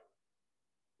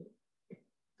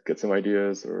get some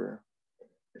ideas, or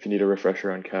if you need a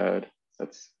refresher on CAD,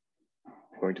 that's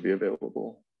going to be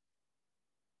available.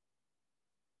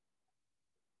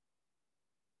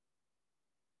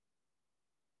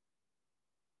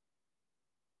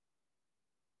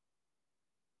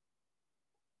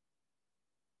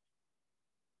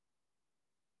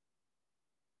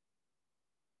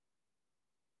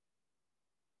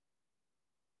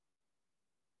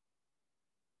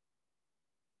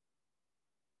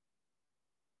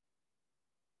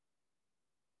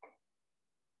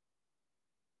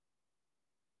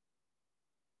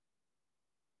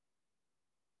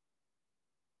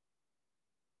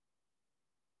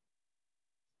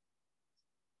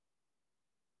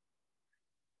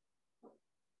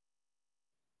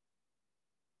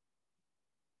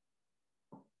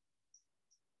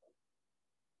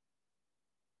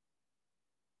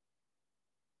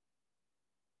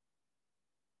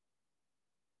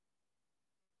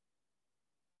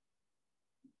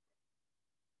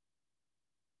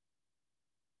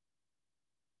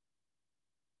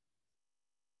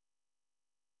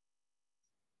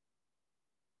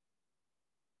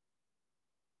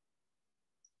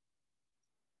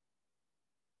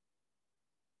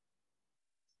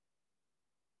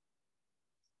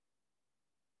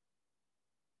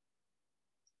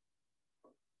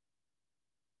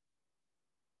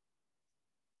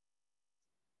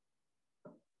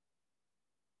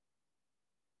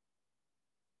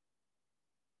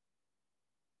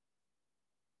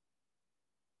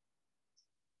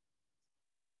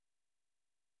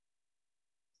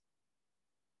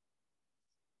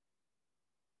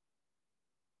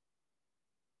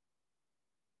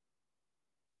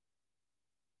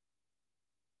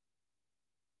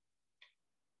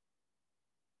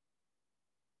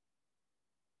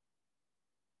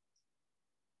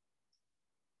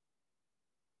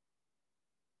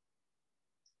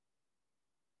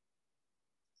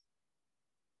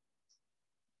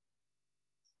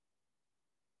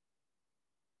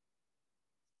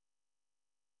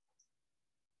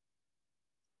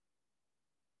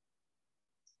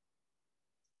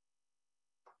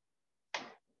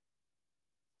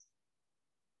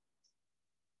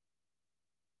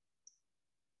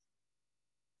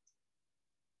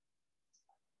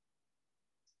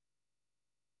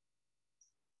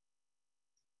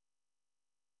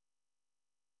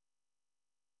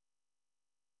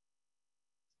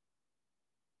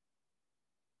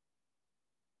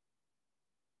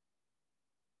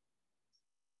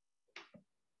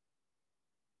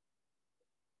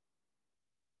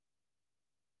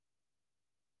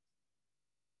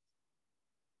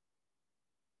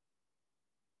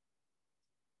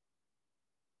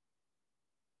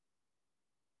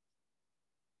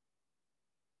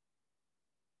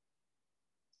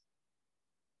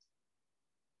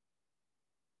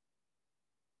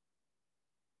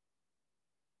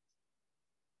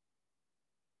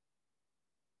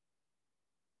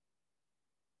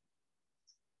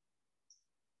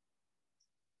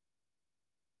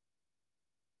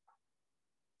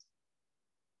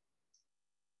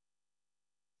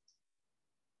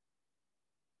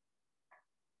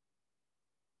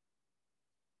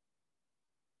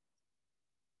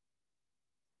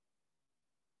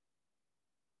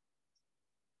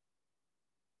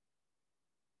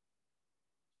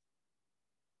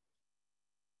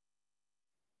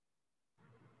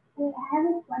 Wait, I have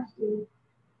a question.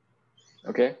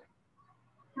 Okay.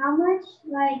 How much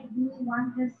like do you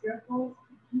want the circles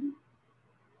to be?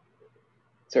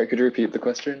 Sorry, could you repeat the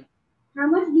question? How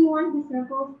much do you want the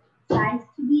circles size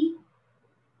to be?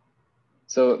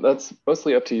 So that's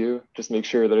mostly up to you. Just make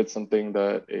sure that it's something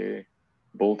that a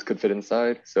bolt could fit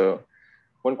inside. So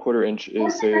 1/4 inch is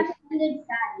What's the safe. recommended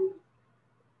size?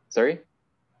 Sorry?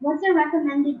 What's the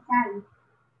recommended size?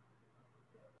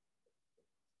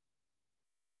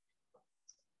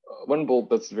 One bolt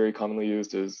that's very commonly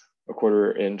used is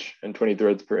 1/4 inch and 20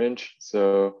 threads per inch.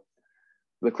 So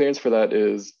the clearance for that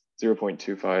is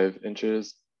 0.25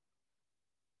 inches.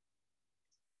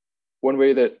 One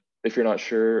way that, if you're not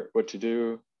sure what to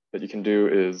do, that you can do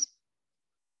is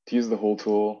to use the hole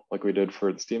tool like we did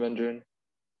for the steam engine.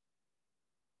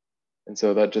 And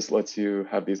so that just lets you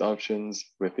have these options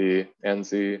with the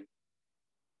ANSI.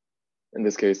 In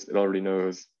this case, it already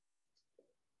knows,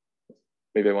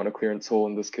 maybe I want a clearance hole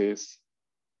in this case,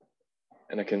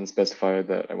 and I can specify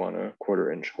that I want a 1/4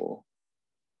 inch hole.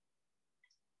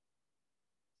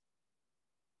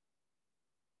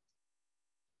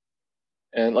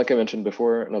 And like I mentioned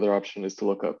before, another option is to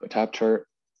look up a tap chart.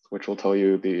 which will tell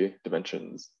you the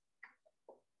dimensions.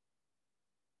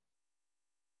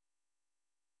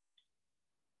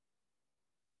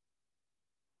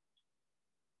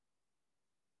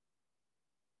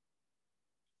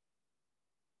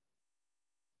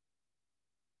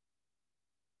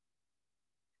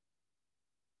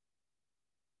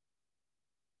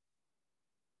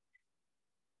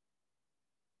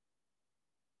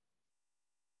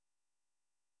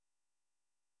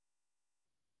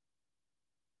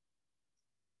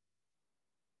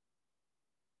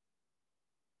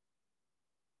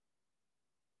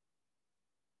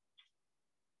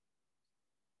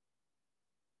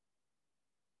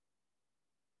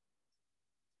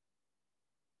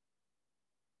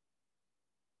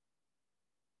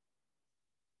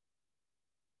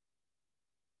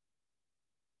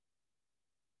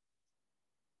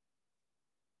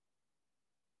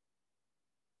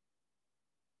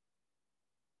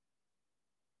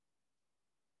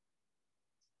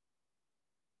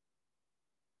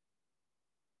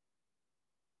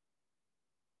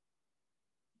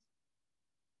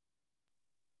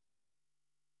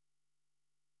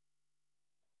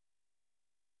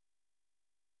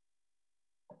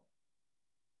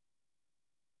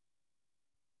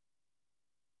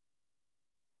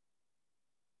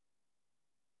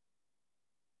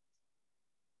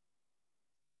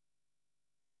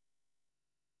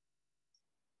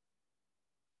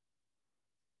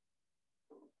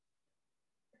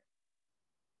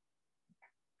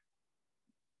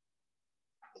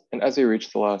 And as we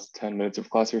reach the last 10 minutes of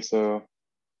class or so,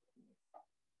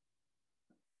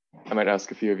 I might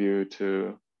ask a few of you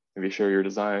to maybe share your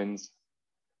designs.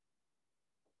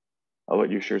 I'll let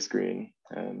you share screen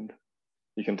and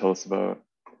you can tell us about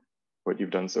what you've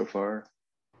done so far.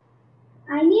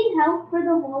 I need help for the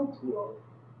whole tool.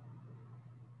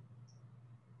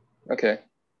 Okay.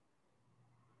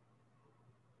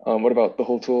 What about the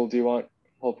whole tool do you want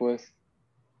help with?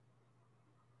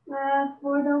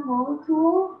 For the whole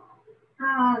tool,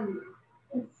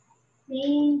 it's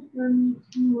saying for me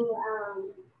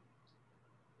to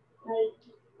like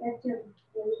get your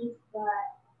base, but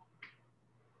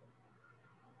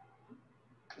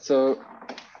So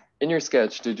in your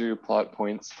sketch, did you plot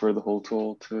points for the whole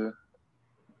tool to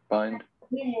find?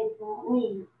 yeah,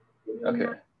 wait. Okay.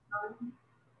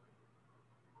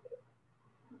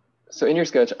 So in your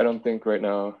sketch, I don't think right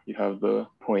now you have the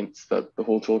points that the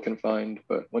whole tool can find,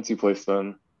 but once you place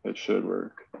them, it should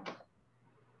work.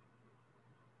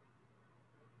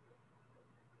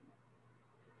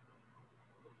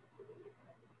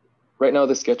 Right now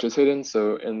the sketch is hidden,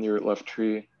 so in your left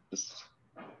tree, just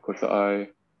click the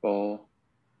eyeball,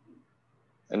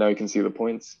 and now you can see the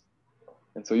points.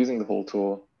 And so using the whole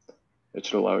tool, it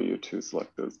should allow you to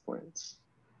select those points.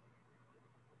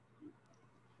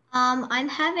 I'm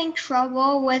having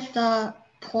trouble with the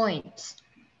points,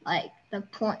 like the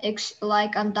point,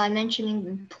 like I'm dimensioning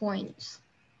the points.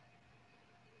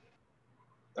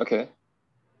 Okay.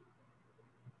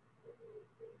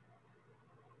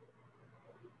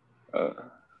 I'm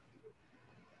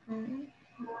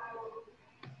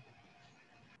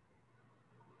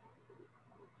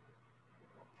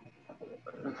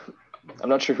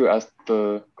not sure who asked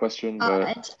the question,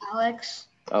 but It's Alex.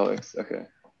 Alex, okay.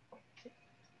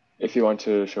 If you want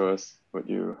to show us what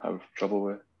you have trouble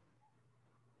with,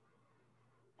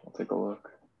 I'll take a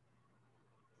look.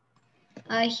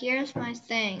 Here's my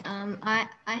thing. I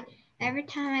every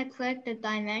time I click the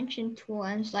dimension tool,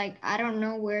 and it's like I don't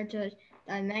know where to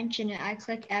dimension it. I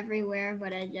click everywhere,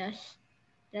 but it just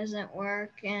doesn't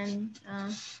work. And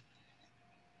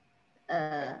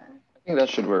I think that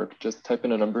should work. Just type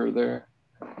in a number there,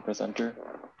 press enter.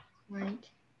 right.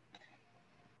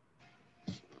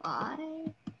 5.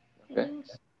 Okay.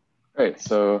 All right,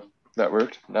 so that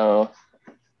worked. Now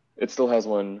it still has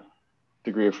 1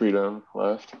 degree of freedom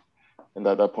left, and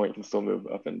that point can still move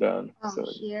up and down. Oh, so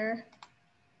here.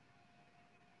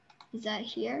 Is that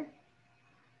here?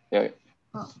 yeah.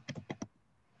 Oh.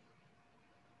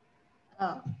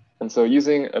 Oh. And so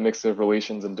using a mix of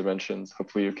relations and dimensions,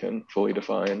 hopefully you can fully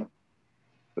define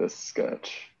this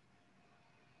sketch.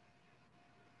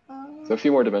 So a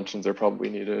few more dimensions are probably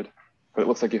needed, but it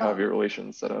looks like you have your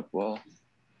relations set up well.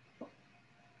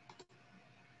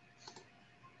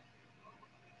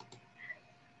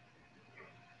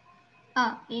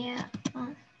 Oh, yeah.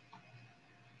 Oh.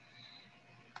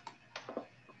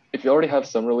 If you already have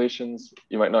some relations,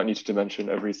 you might not need to dimension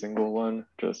every single one,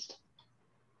 just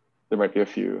there might be a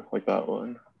few like that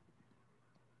one.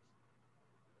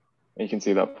 And you can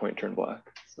see that point turn black,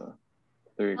 so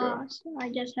there you go. So I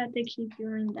just have to keep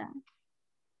doing that.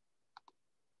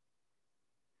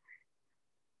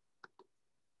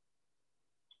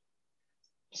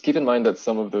 Just keep in mind that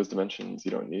some of those dimensions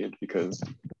you don't need because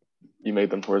you made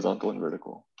them horizontal and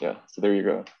vertical. Yeah, so there you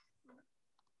go.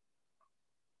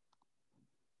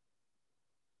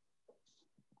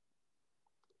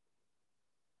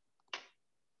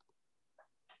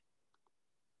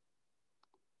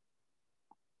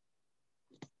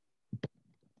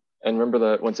 And remember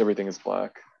that once everything is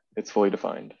black, it's fully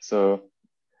defined. So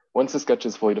once the sketch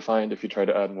is fully defined, if you try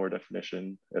to add more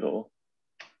definition, it'll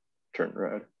turn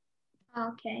red.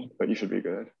 Okay, But you should be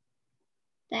good.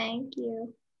 thank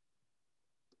you.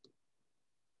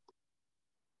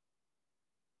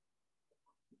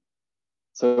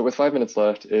 So with 5 minutes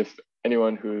left, if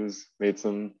anyone who's made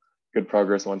some good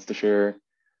progress wants to share,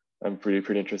 I'm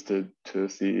pretty interested to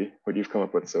see what you've come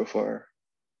up with so far.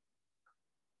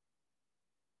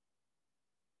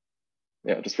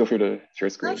 Yeah, just feel free to share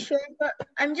screen. Not sure, but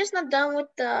I'm just not done with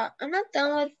the. I'm not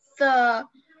done with the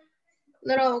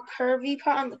little curvy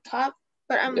part on the top,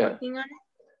 but I'm working on it.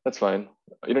 That's fine.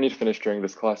 You don't need to finish during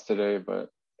this class today, but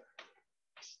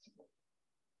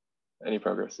any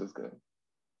progress is good.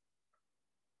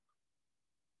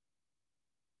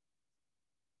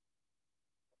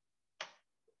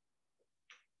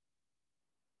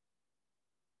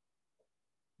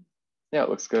 Yeah, it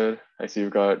looks good. I see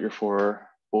you've got your 4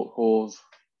 bolt holes.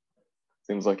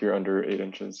 Seems like you're under 8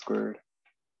 inches squared.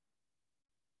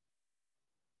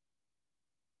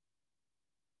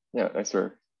 Yeah, nice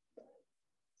work.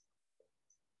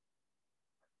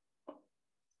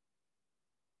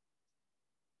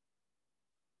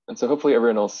 And so hopefully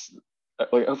everyone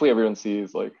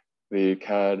sees like the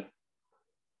CAD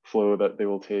flow that they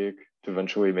will take to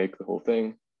eventually make the whole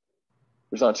thing.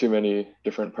 There's not too many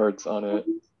different parts on it.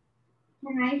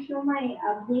 Can I show my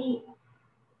update?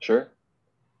 Sure.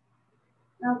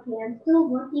 Okay, I'm still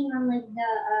working on like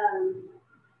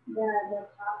the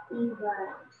top thing, but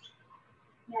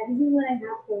yeah, this is what I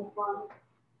have so far.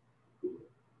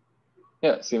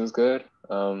 Yeah, seems good.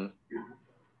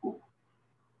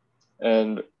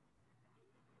 And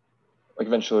like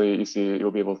eventually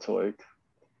you'll be able to like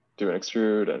do an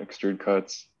extrude and extrude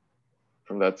cuts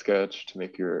from that sketch to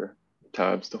make your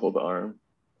tabs to hold the arm.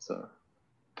 So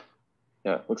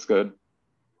yeah, looks good.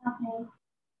 Okay.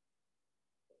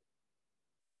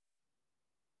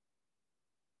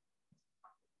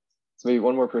 So maybe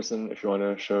one more person if you want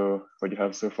to show what you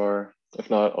have so far. If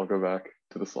not, I'll go back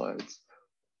to the slides.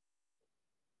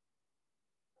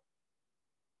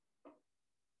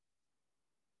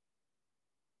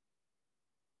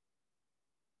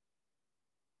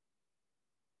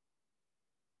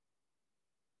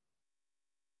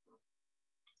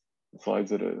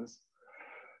 Slides it is.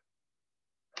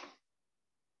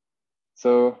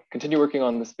 So continue working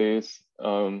on this base.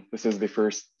 This is the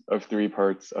first of 3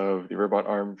 parts of the robot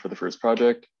arm for the first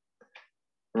project.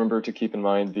 Remember to keep in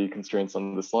mind the constraints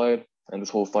on the slide, and this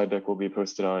whole slide deck will be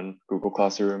posted on Google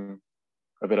Classroom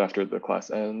a bit after the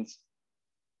class ends.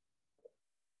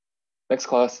 Next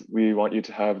class, we want you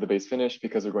to have the base finished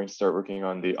because we're going to start working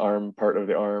on the arm part of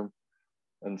the arm.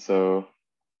 And so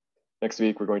next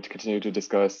week, we're going to continue to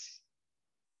discuss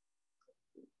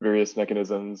various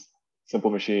mechanisms, simple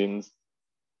machines,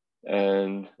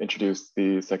 and introduce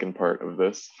the second part of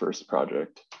this first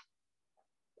project.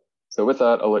 So with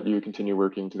that, I'll let you continue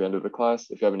working to the end of the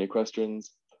class. If you have any questions,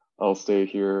 I'll stay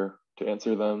here to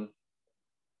answer them.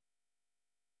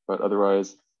 But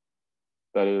otherwise,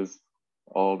 that is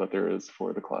all that there is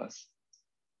for the class.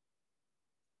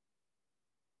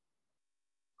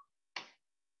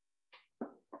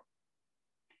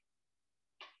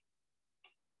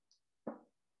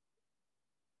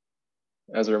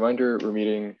 As a reminder, we're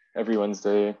meeting every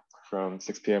Wednesday from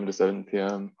 6 p.m. to 7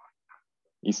 p.m.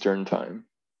 Eastern time.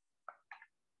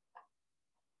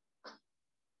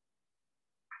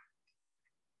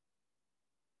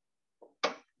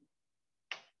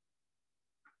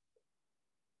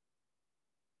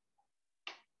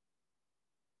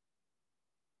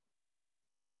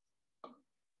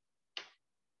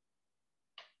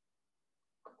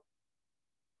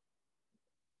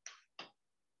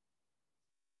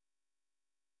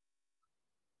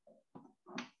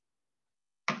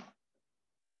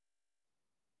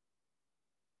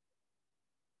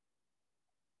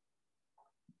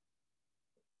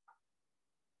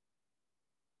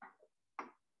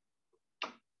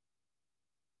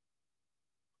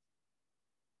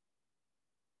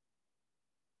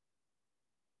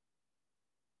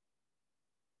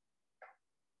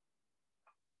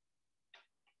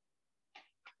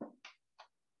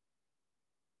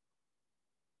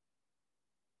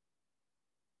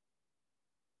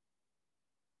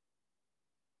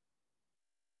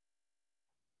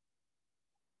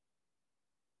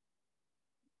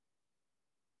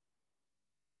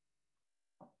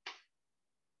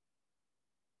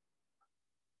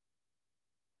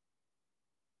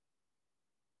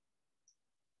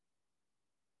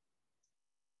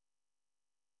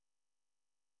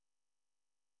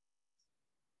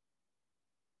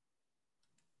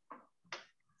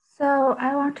 So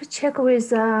I want to check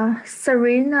with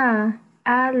Serena,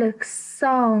 Alex,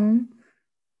 Song.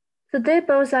 So they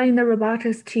both are in the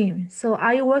robotics team. So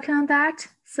are you working on that,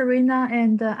 Serena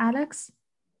and Alex?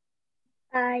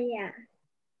 Yeah.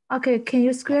 Okay, can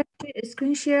you screen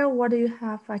share what you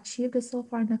have achieved so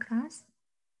far in the class?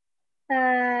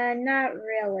 Not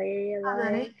really. Not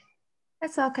really.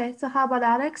 That's okay. So how about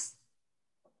Alex?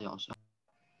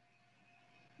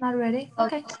 Not ready.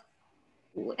 Okay.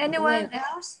 Anyone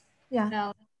else? Yeah.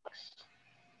 No.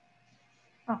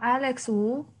 Oh, Alex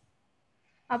Wu.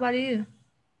 How about you?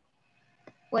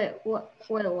 Wait, what?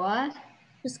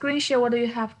 The screen share what you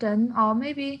have done, or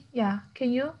maybe, yeah.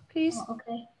 Can you please? Oh,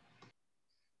 okay.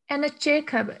 And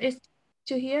Jacob is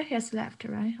to here. He has left,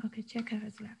 right? Okay, Jacob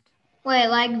has left. Wait,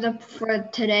 like for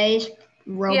today's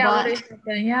robot? Yeah, what do you have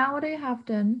done? Yeah, what do you have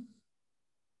done?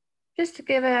 Just to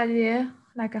give an idea,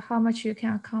 like how much you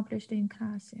can accomplish in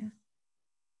class. Yeah.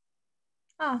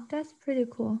 Oh, that's pretty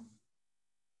cool.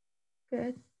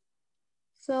 Good.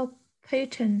 So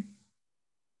Peyton,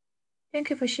 thank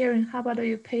you for sharing. How about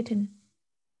you, Peyton?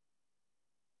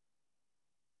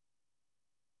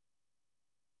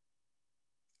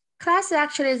 Class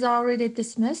actually is already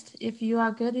dismissed. If you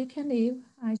are good, you can leave.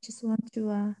 I just want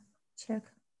to check.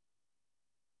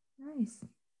 Nice.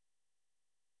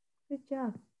 Good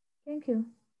job. Thank you,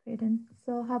 Peyton.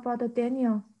 So how about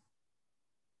Daniel?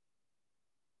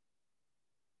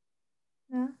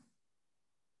 No?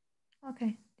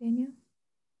 Okay, Daniel.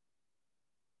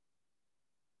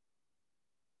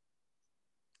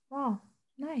 Wow,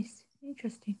 nice,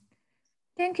 interesting.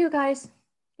 Thank you, guys.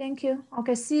 Thank you.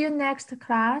 Okay, see you next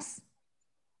class.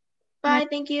 Bye.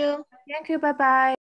 Thank you. Thank you. Bye-bye.